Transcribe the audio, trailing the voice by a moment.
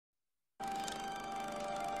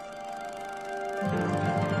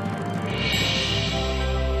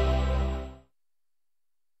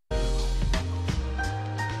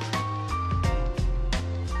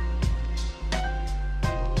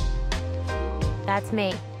That's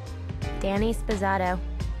me, Danni Sposato.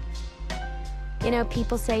 You know,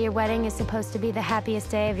 people say your wedding is supposed to be the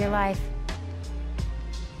happiest day of your life.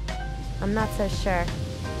 I'm not so sure.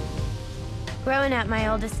 Growing up, my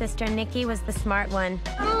oldest sister, Nikki, was the smart one.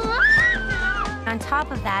 On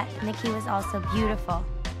top of that, Nikki was also beautiful.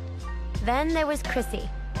 Then there was Chrissy.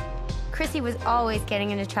 Chrissy was always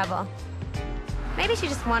getting into trouble. Maybe she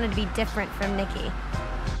just wanted to be different from Nikki.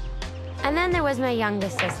 And then there was my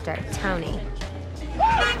youngest sister, Toni.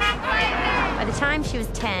 By the time she was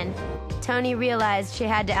 10, Toni realized she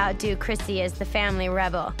had to outdo Chrissy as the family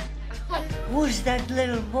rebel. Who's that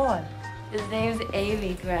little boy? His name's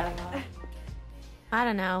Amy, Grandma. I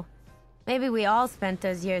don't know. Maybe we all spent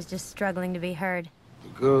those years just struggling to be heard.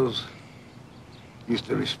 The girls used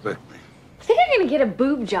to respect me. I think I'm gonna get a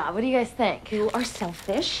boob job. What do you guys think? You are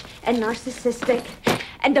selfish and narcissistic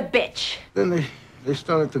and a bitch. Then they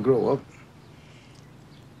started to grow up.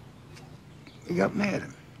 They got mad.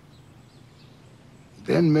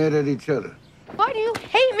 Then mad at each other. Why do you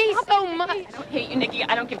hate me so much? I don't hate you, Nikki.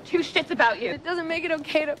 I don't give two shits about you. It doesn't make it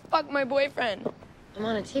okay to fuck my boyfriend. I'm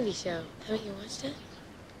on a TV show. Haven't you watched it?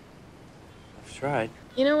 I've tried.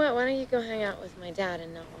 You know what? Why don't you go hang out with my dad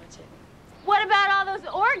and not watch it? What about all those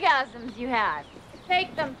orgasms you had?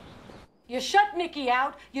 Take them. You shut Nikki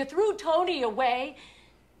out. You threw Toni away.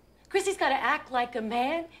 Chrissy's got to act like a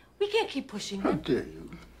man. We can't keep pushing How him. dare you?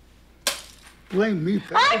 Blame me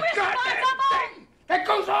for I'm every goddamn responsible! thing that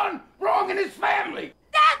goes on wrong in his family.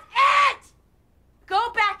 That's it!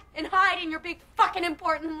 Go back and hide in your big fucking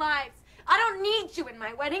important lives. I don't need you in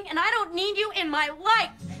my wedding, and I don't need you in my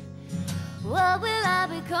life. What will I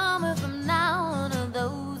become from now on of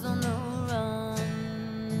those on the run?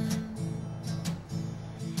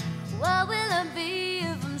 What will I be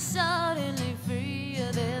if I'm suddenly free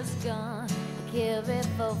of this gun? I carry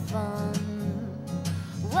for fun.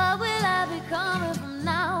 What will I become from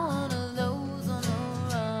now on of those on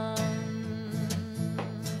the run?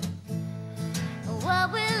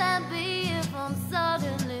 What will I be if I'm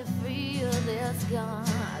suddenly free of this gun?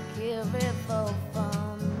 I carry for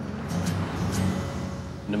fun.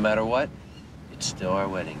 No matter what, it's still our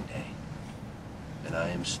wedding day. And I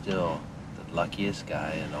am still the luckiest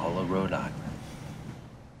guy in all of Rhode Island.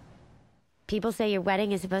 People say your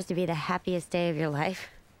wedding is supposed to be the happiest day of your life.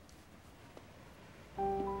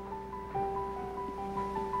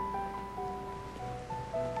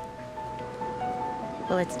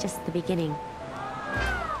 Well, it's just the beginning.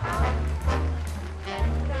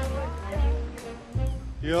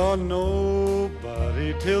 You're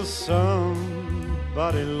nobody till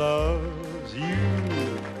somebody loves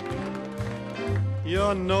you.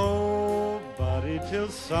 You're nobody till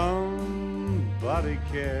somebody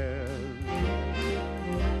cares.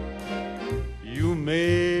 You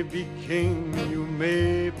may be king, you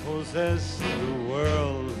may possess the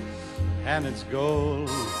world and its gold,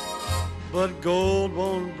 but gold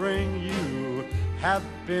won't bring you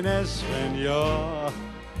happiness when you're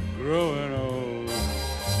growing old.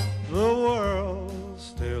 The world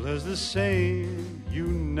still is the same, you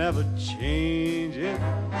never change it.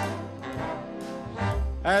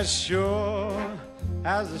 As sure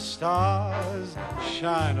as the stars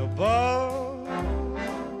shine above,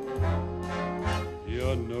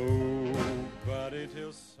 you're nobody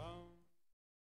till